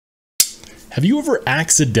Have you ever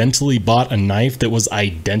accidentally bought a knife that was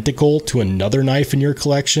identical to another knife in your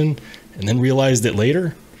collection and then realized it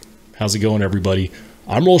later? How's it going, everybody?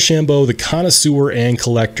 I'm Rollshambo, the connoisseur and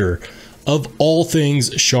collector of all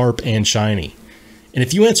things sharp and shiny. And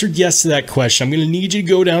if you answered yes to that question, I'm going to need you to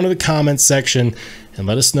go down to the comments section and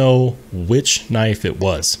let us know which knife it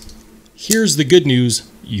was. Here's the good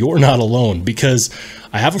news. You're not alone, because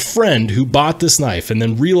I have a friend who bought this knife and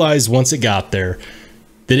then realized once it got there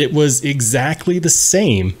that it was exactly the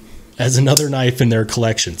same as another knife in their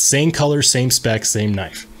collection. Same color, same spec, same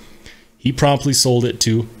knife. He promptly sold it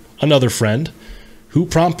to another friend who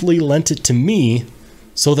promptly lent it to me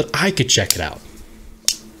so that I could check it out.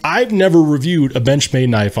 I've never reviewed a Benchmade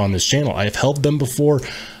knife on this channel. I've held them before.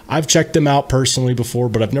 I've checked them out personally before,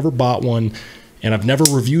 but I've never bought one and I've never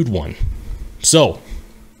reviewed one. So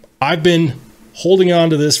I've been holding on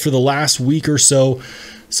to this for the last week or so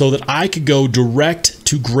that I could go direct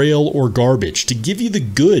to Grail or garbage to give you the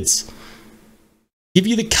goods, give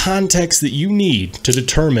you the context that you need to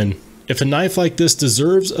determine if a knife like this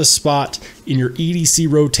deserves a spot in your EDC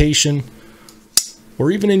rotation or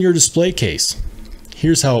even in your display case.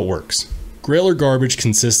 Here's how it works. Grail or garbage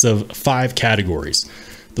consists of 5 categories.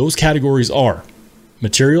 Those categories are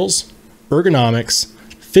materials, ergonomics,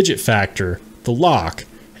 fidget factor, the lock,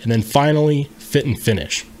 and then finally fit and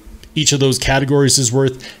finish. Each of those categories is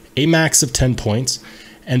worth a max of 10 points.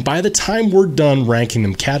 And by the time we're done ranking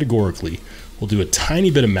them categorically, we'll do a tiny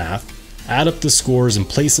bit of math, add up the scores, and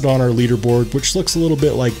place it on our leaderboard, which looks a little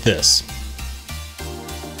bit like this.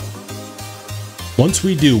 Once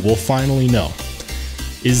we do, we'll finally know.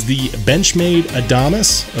 Is the Benchmade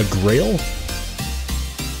Adamas a Grail,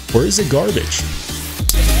 or is it garbage?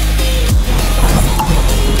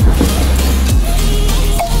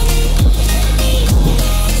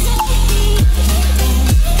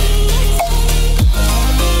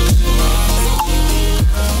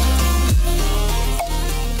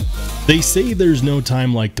 They say there's no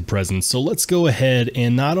time like the present, so let's go ahead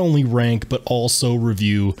and not only rank but also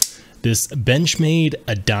review this Benchmade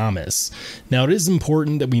Adamas. Now, it is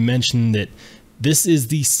important that we mention that this is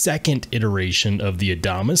the second iteration of the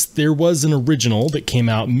Adamas. There was an original that came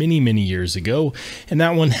out many years ago, and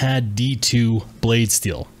that one had D2 blade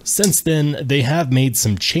steel. Since then, they have made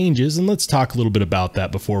some changes, and let's talk a little bit about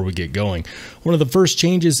that before we get going. One of the first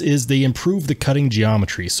changes is they improved the cutting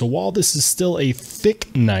geometry. So while this is still a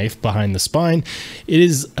thick knife behind the spine, it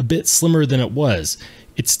is a bit slimmer than it was.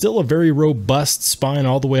 It's still a very robust spine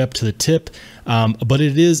all the way up to the tip, but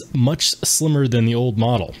it is much slimmer than the old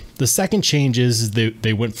model. The second change is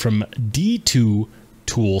they went from D2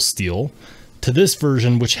 tool steel to this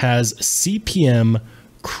version, which has CPM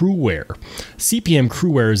crew wear. CPM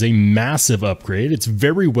crew wear is a massive upgrade. It's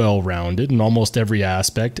very well rounded in almost every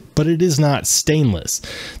aspect, but it is not stainless.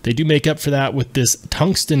 They do make up for that with this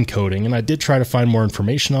tungsten coating, and I did try to find more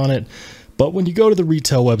information on it, but when you go to the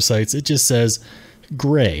retail websites, it just says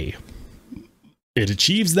gray. It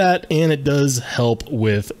achieves that, and it does help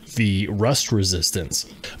with the rust resistance.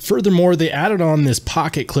 Furthermore, they added on this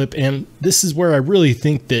pocket clip, and this is where I really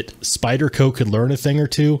think that Spyderco could learn a thing or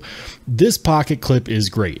two. This pocket clip is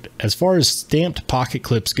great. As far as stamped pocket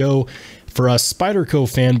clips go, for us Spyderco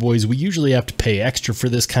fanboys, we usually have to pay extra for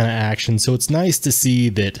this kind of action, so it's nice to see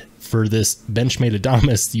that for this Benchmade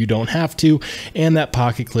Adamas, you don't have to, and that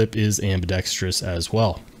pocket clip is ambidextrous as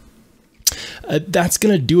well. That's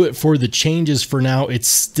going to do it for the changes for now. It's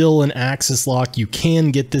still an axis lock. You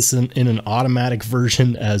can get this in an automatic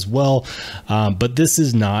version as well, but this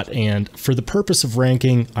is not. And for the purpose of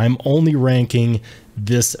ranking, I'm only ranking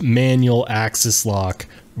this manual axis lock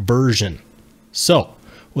version. So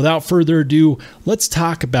without further ado, let's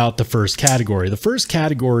talk about the first category. The first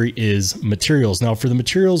category is materials. Now for the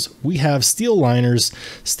materials, we have steel liners,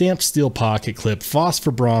 stamped steel pocket clip,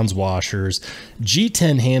 phosphor bronze washers,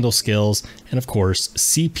 G10 handle scales, and of course,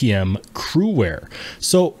 CPM crew wear.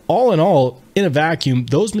 So all in all, in a vacuum,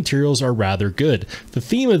 those materials are rather good. The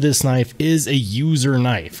theme of this knife is a user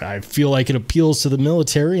knife. I feel like it appeals to the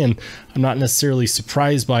military, and I'm not necessarily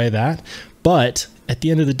surprised by that. But at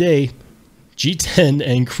the end of the day, G10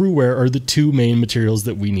 and crew wear are the two main materials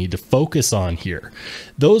that we need to focus on here.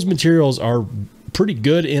 Those materials are pretty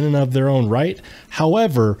good in and of their own right.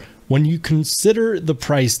 However, when you consider the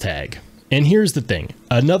price tag, and here's the thing,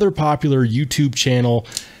 another popular YouTube channel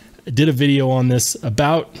did a video on this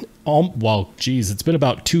about, well, geez, it's been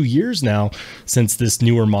about 2 years now since this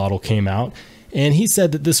newer model came out. And he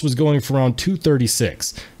said that this was going for around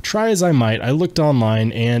 $236. Try as I might, I looked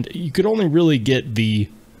online and you could only really get the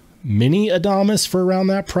mini Adamas for around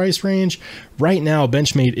that price range. Right now,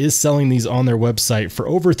 Benchmade is selling these on their website for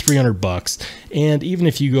over 300 bucks. And even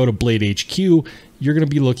if you go to Blade HQ, you're going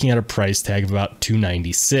to be looking at a price tag of about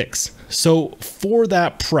 $296. So for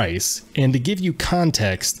that price, and to give you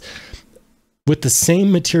context, with the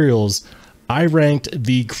same materials, I ranked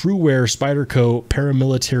the Crewwear Spyderco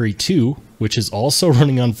Paramilitary 2, which is also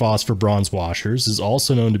running on phosphor bronze washers, is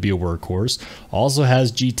also known to be a workhorse, also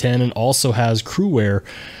has G10 and also has Crewwear.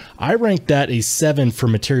 I ranked that a 7 for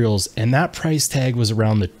materials, and that price tag was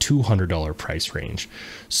around the $200 price range.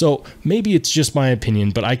 So maybe it's just my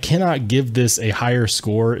opinion, but I cannot give this a higher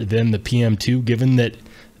score than the PM2, given that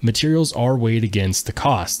materials are weighed against the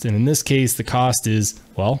cost. And in this case, the cost is,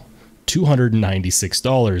 well,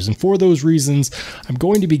 $296. And for those reasons, I'm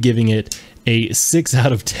going to be giving it a 6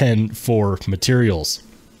 out of 10 for materials.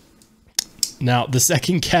 Now, the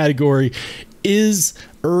second category is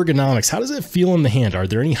ergonomics. How does it feel in the hand? Are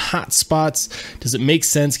there any hot spots? Does it make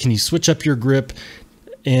sense? Can you switch up your grip?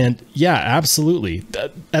 And yeah, absolutely.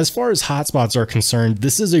 As far as hot spots are concerned,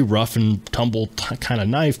 this is a rough and tumble kind of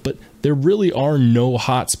knife, but there really are no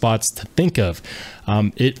hot spots to think of.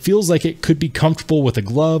 It feels like it could be comfortable with a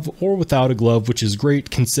glove or without a glove, which is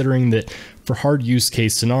great considering that for hard use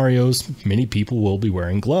case scenarios, many people will be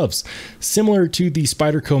wearing gloves. Similar to the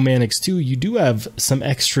Spyderco Manix 2, you do have some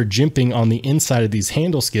extra jimping on the inside of these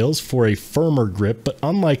handle scales for a firmer grip, but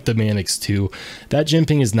unlike the Manix 2, that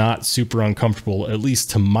jimping is not super uncomfortable, at least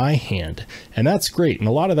to my hand. And that's great. And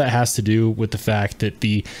a lot of that has to do with the fact that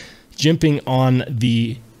the jimping on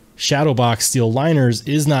the shadow box steel liners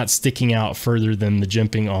is not sticking out further than the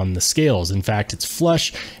jimping on the scales. In fact, it's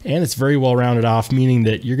flush and it's very well rounded off, meaning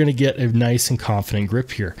that you're going to get a nice and confident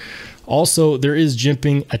grip here. Also, there is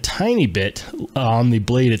jimping a tiny bit on the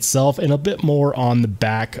blade itself and a bit more on the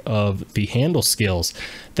back of the handle scales.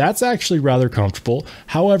 That's actually rather comfortable.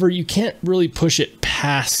 However, you can't really push it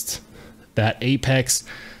past that apex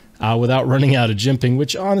without running out of jimping,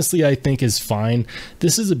 which honestly I think is fine.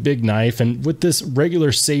 This is a big knife, and with this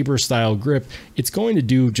regular saber style grip, it's going to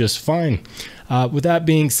do just fine. With that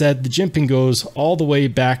being said, the jimping goes all the way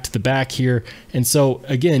back to the back here, and so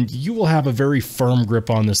again, you will have a very firm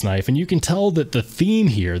grip on this knife, and you can tell that the theme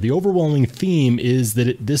here, the overwhelming theme, is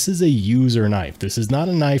that this is a user knife. This is not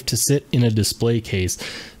a knife to sit in a display case.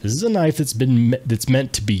 This is a knife that's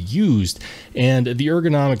meant to be used, and the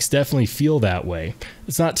ergonomics definitely feel that way.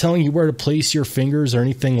 It's not telling you where to place your fingers or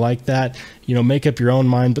anything like that. You know, make up your own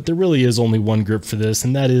mind, but there really is only one grip for this,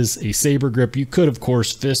 and that is a saber grip. You could, of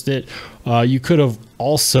course, fist it. You could have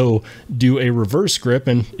also do a reverse grip,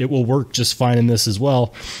 and it will work just fine in this as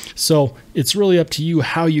well. So it's really up to you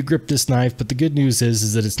how you grip this knife, but the good news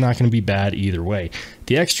is that it's not going to be bad either way.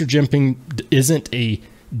 The extra jimping isn't a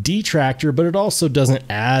detractor, but it also doesn't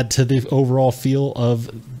add to the overall feel of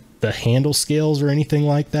the handle scales or anything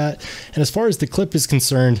like that. And as far as the clip is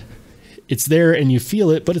concerned, it's there and you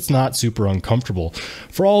feel it, but it's not super uncomfortable.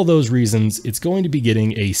 For all those reasons, it's going to be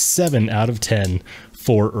getting a 7 out of 10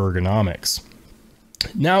 for ergonomics.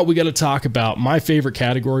 Now we got to talk about my favorite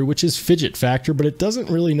category, which is fidget factor, but it doesn't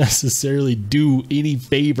really necessarily do any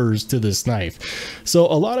favors to this knife. So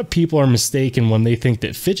a lot of people are mistaken when they think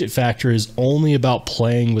that fidget factor is only about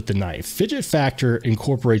playing with the knife. Fidget factor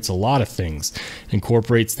incorporates a lot of things. It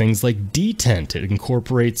incorporates things like detent. It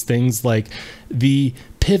incorporates things like the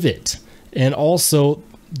pivot and also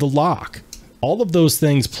the lock. All of those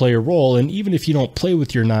things play a role, and even if you don't play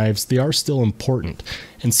with your knives, they are still important.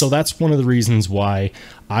 And so that's one of the reasons why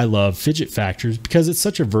I love fidget factors, because it's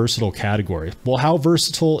such a versatile category. Well, how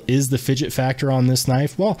versatile is the fidget factor on this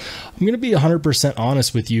knife? Well, I'm going to be 100%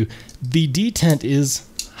 honest with you. The detent is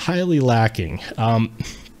highly lacking.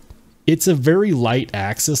 It's a very light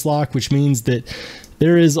axis lock, which means that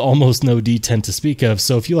there is almost no detent to speak of.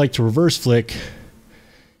 So if you like to reverse flick,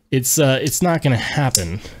 it's not going to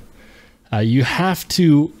happen. You have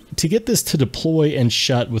to get this to deploy and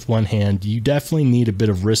shut with one hand, you definitely need a bit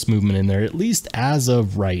of wrist movement in there, at least as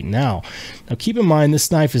of right now. Now keep in mind, this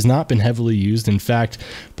knife has not been heavily used. In fact,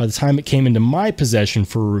 by the time it came into my possession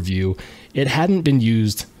for review, it hadn't been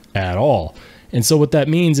used at all. And so what that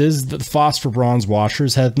means is that the phosphor bronze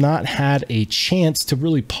washers have not had a chance to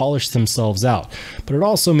really polish themselves out. But it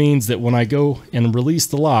also means that when I go and release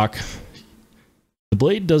the lock, the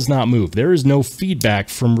blade does not move. There is no feedback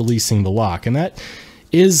from releasing the lock, and that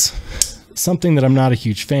is something that I'm not a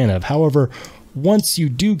huge fan of. However, once you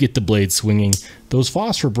do get the blade swinging, those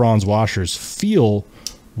phosphor bronze washers feel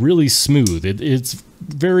really smooth. It's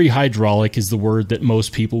very hydraulic is the word that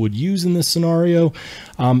most people would use in this scenario.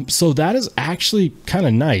 So that is actually kind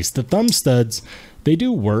of nice. The thumb studs, they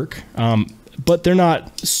do work, but they're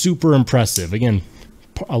not super impressive. Again,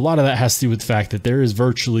 a lot of that has to do with the fact that there is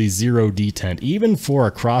virtually zero detent. Even for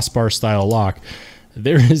a crossbar style lock,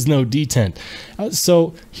 there is no detent.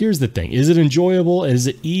 So here's the thing. Is it enjoyable? Is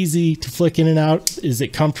it easy to flick in and out? Is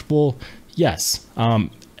it comfortable? Yes. I'm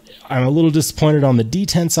a little disappointed on the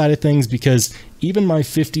detent side of things because even my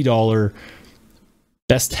 $50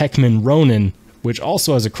 Best Heckman Ronin, which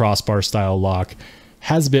also has a crossbar style lock,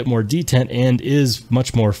 has a bit more detent and is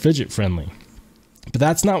much more fidget friendly. But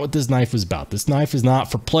that's not what this knife was about. This knife is not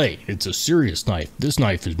for play. It's a serious knife. This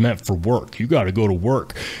knife is meant for work. You got to go to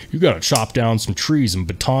work. You got to chop down some trees and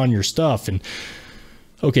baton your stuff. And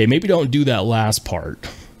okay, maybe don't do that last part,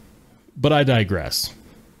 but I digress.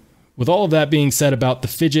 With all of that being said about the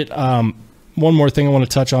fidget, one more thing I want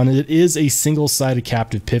to touch on. It is a single-sided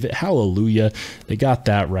captive pivot. Hallelujah. They got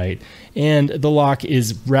that right. And the lock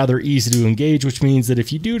is rather easy to engage, which means that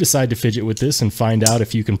if you do decide to fidget with this and find out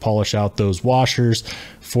if you can polish out those washers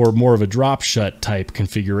for more of a drop shut type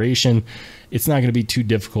configuration, it's not going to be too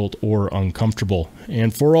difficult or uncomfortable.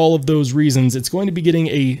 And for all of those reasons, it's going to be getting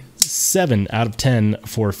a 7 out of 10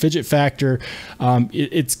 for fidget factor.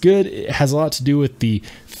 It's good. It has a lot to do with the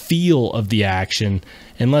feel of the action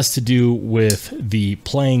and less to do with the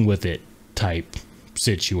playing with it type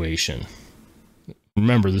situation.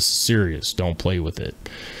 Remember, this is serious. Don't play with it.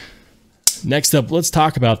 Next up, let's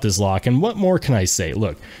talk about this lock, and what more can I say?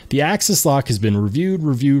 Look, the Axis lock has been reviewed,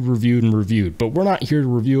 but we're not here to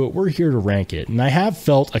review it, we're here to rank it. And I have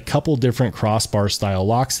felt a couple different crossbar style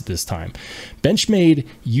locks at this time. Benchmade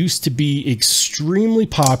used to be extremely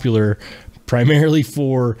popular, primarily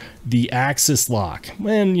for the Axis lock,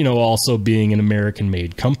 and also being an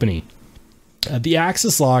American-made company. The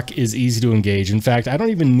Axis lock is easy to engage. In fact, I don't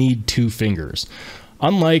even need 2 fingers.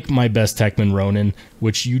 Unlike my Best Heckman Ronin,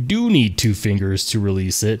 which you do need 2 fingers to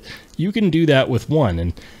release it, you can do that with 1.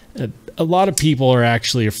 And a lot of people are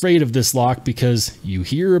actually afraid of this lock because you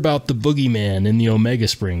hear about the boogeyman in the Omega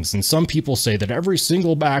Springs, and some people say that every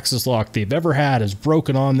single Axis lock they've ever had is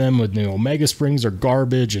broken on them with the Omega Springs are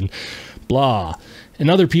garbage and blah. And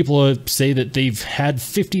other people say that they've had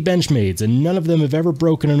 50 Benchmades and none of them have ever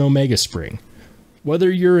broken an Omega Spring.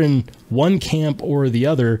 Whether you're in one camp or the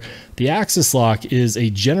other, the Axis lock is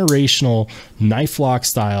a generational knife lock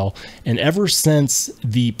style, and ever since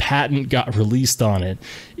the patent got released on it,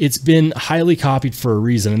 it's been highly copied for a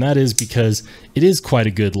reason, and that is because it is quite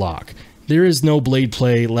a good lock. There is no blade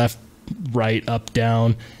play left, right, up,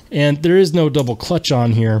 down, and there is no double clutch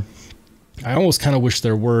on here. I almost kind of wish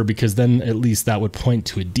there were, because then at least that would point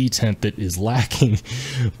to a detent that is lacking.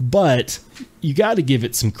 But you got to give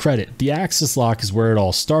it some credit. The Axis lock is where it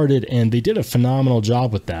all started, and they did a phenomenal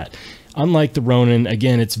job with that. Unlike the Ronin,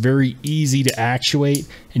 again, it's very easy to actuate,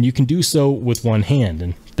 and you can do so with one hand.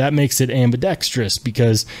 And that makes it ambidextrous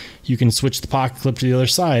because you can switch the pocket clip to the other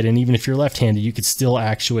side, and even if you're left-handed, you could still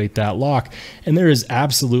actuate that lock. And there is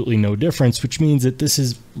absolutely no difference, which means that this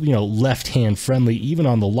is, left-hand friendly even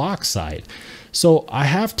on the lock side. So I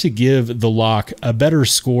have to give the lock a better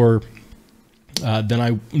score than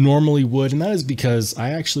I normally would, and that is because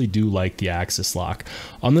I actually do like the Axis lock.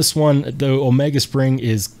 On this one, the Omega Spring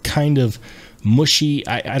is kind of mushy.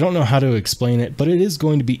 I don't know how to explain it, but it is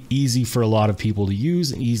going to be easy for a lot of people to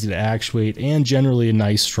use and easy to actuate, and generally a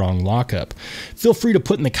nice strong lockup. Feel free to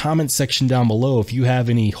put in the comments section down below if you have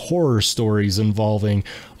any horror stories involving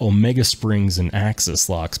Omega Springs and Axis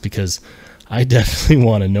locks, because I definitely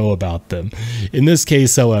want to know about them. In this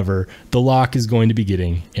case, however, the lock is going to be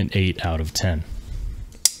getting an 8 out of 10.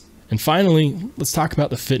 And finally, let's talk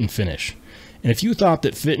about the fit and finish. And if you thought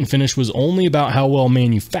that fit and finish was only about how well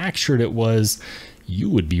manufactured it was, you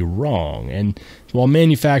would be wrong. And while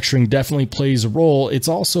manufacturing definitely plays a role, it's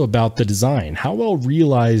also about the design. How well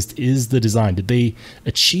realized is the design? Did they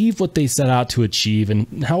achieve what they set out to achieve?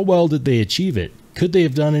 And how well did they achieve it? Could they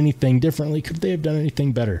have done anything differently? Could they have done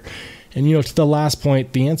anything better? And to the last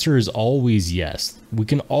point, the answer is always yes. We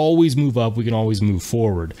can always move up, we can always move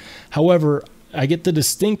forward. However, I get the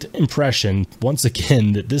distinct impression, once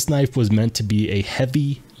again, that this knife was meant to be a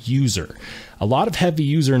heavy user. A lot of heavy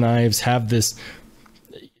user knives have this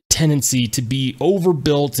tendency to be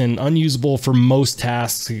overbuilt and unusable for most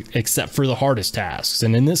tasks except for the hardest tasks.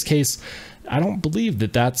 And in this case, I don't believe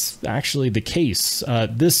that that's actually the case.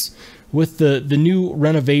 With the new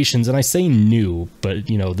renovations, and I say new, but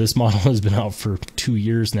this model has been out for 2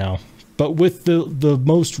 years now. But with the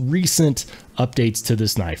most recent updates to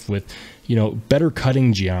this knife, with better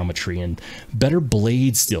cutting geometry and better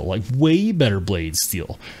blade steel, like way better blade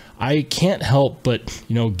steel, I can't help but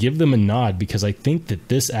give them a nod, because I think that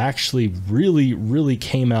this actually really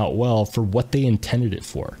came out well for what they intended it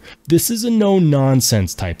for. This is a no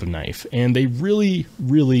nonsense type of knife, and they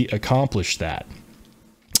really accomplished that.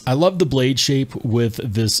 I love the blade shape with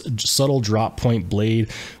this subtle drop point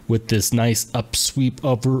blade with this nice up sweep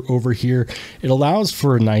over here. It allows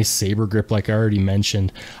for a nice saber grip like I already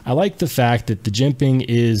mentioned. I like the fact that the jimping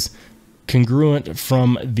is congruent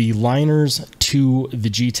from the liners to the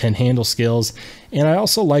G10 handle scales, and I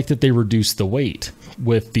also like that they reduce the weight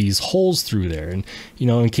with these holes through there. And you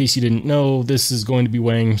know, in case you didn't know, this is going to be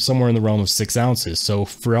weighing somewhere in the realm of 6 ounces. So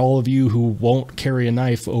for all of you who won't carry a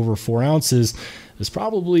knife over 4 ounces, this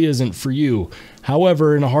probably isn't for you.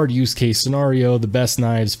 However, in a hard use case scenario, the best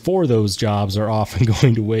knives for those jobs are often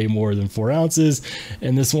going to weigh more than 4 ounces,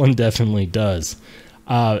 and this one definitely does.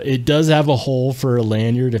 It does have a hole for a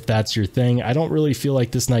lanyard if that's your thing. I don't really feel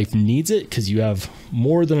like this knife needs it because you have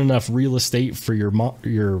more than enough real estate for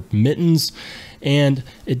your mittens, and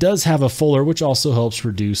it does have a fuller, which also helps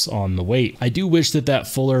reduce on the weight. I do wish that that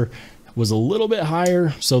fuller was a little bit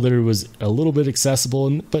higher so that it was a little bit accessible,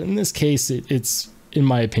 but in this case it's, in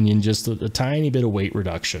my opinion, just a tiny bit of weight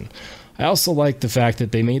reduction. I also like the fact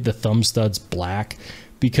that they made the thumb studs black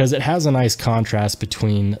because it has a nice contrast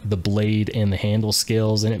between the blade and the handle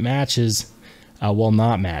scales, and it matches while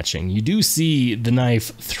not matching. You do see the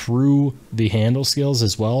knife through the handle scales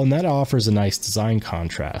as well, and that offers a nice design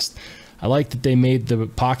contrast. I like that they made the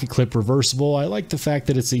pocket clip reversible. I like the fact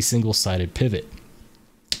that it's a single-sided pivot.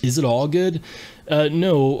 Is it all good?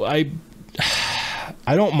 No,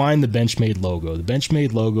 I don't mind the Benchmade logo. The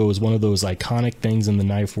Benchmade logo is one of those iconic things in the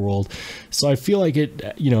knife world, so I feel like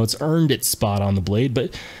it, you know, it's earned its spot on the blade.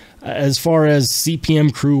 But as far as CPM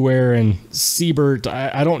Crewwear and Siebert,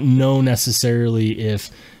 I don't know necessarily if,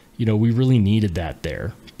 you know, we really needed that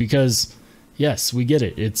there, because yes, we get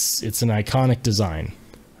it. It's an iconic design.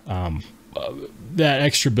 That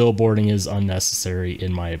extra billboarding is unnecessary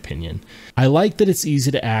in my opinion. I like that it's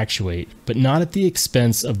easy to actuate, but not at the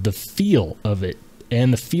expense of the feel of it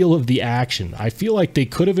and the feel of the action. I feel like they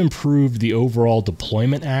could have improved the overall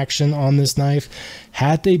deployment action on this knife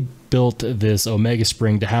had they built this Omega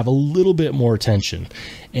spring to have a little bit more tension,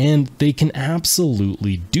 and they can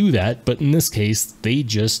absolutely do that, but in this case they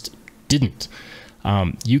just didn't.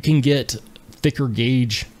 You can get thicker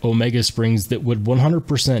gauge Omega springs that would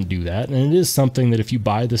 100% do that, and it is something that if you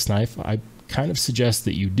buy this knife, I kind of suggest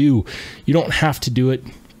that you do. You don't have to do it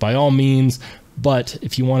by all means, but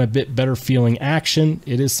if you want a bit better feeling action,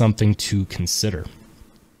 it is something to consider.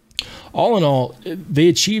 All in all, they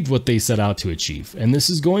achieved what they set out to achieve, and this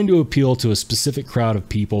is going to appeal to a specific crowd of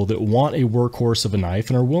people that want a workhorse of a knife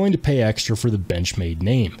and are willing to pay extra for the Benchmade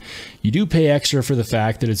name. You do pay extra for the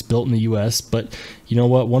fact that it's built in the US, but you know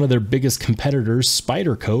what? One of their biggest competitors,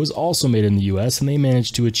 Spyderco, is also made in the US, and they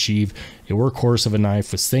managed to achieve a workhorse of a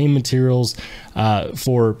knife with same materials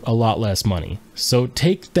for a lot less money. So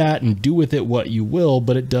take that and do with it what you will,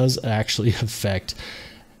 but it does actually affect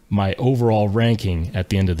my overall ranking at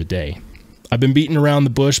the end of the day. I've been beating around the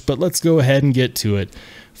bush, but let's go ahead and get to it.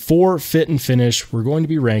 For fit and finish, we're going to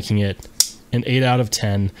be ranking it an 8 out of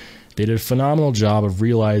 10. They did a phenomenal job of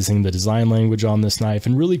realizing the design language on this knife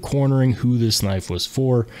and really cornering who this knife was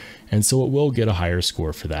for, and so it will get a higher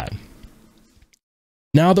score for that.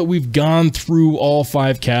 Now that we've gone through all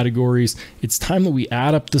 5 categories, it's time that we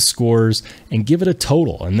add up the scores and give it a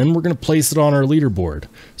total, and then we're going to place it on our leaderboard.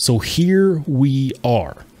 So here we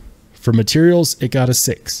are. For materials, it got a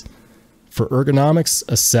 6. For ergonomics,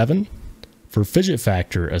 a 7. For fidget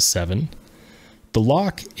factor, a 7. The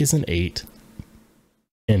lock is an 8.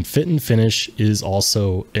 And fit and finish is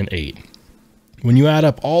also an 8. When you add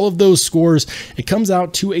up all of those scores, it comes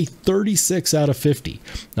out to a 36 out of 50.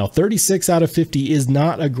 Now, 36 out of 50 is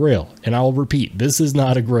not a Grail, and I'll repeat, this is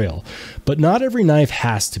not a Grail. But not every knife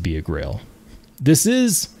has to be a Grail. This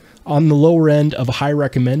is on the lower end of a high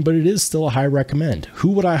recommend, but it is still a high recommend. Who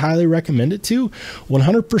would I highly recommend it to?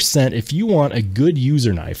 100% if you want a good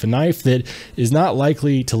user knife, a knife that is not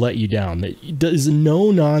likely to let you down, that is a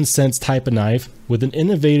no-nonsense type of knife with an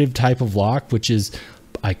innovative type of lock, which is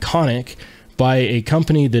iconic, by a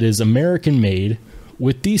company that is American made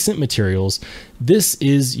with decent materials. This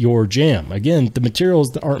is your jam. Again, the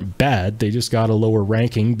materials aren't bad, they just got a lower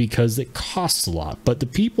ranking because it costs a lot. But the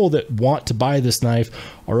people that want to buy this knife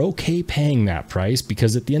are okay paying that price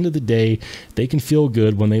because at the end of the day, they can feel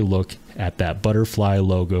good when they look at that butterfly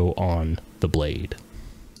logo on the blade.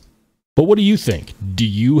 But what do you think? Do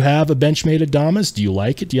you have a Benchmade Adamas? Do you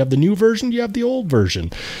like it? Do you have the new version? Do you have the old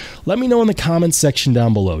version? Let me know in the comments section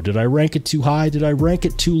down below. Did I rank it too high? Did I rank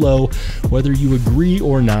it too low? Whether you agree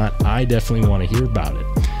or not, I definitely want to hear about it.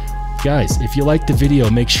 Guys, if you liked the video,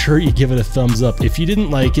 make sure you give it a thumbs up. If you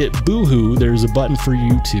didn't like it, boo-hoo, there's a button for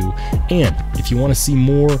you too. And if you want to see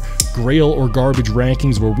more Grail or garbage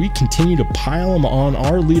rankings where we continue to pile them on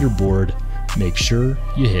our leaderboard, make sure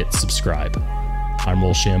you hit subscribe. I'm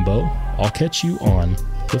Rollshambo. I'll catch you on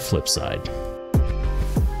the flip side.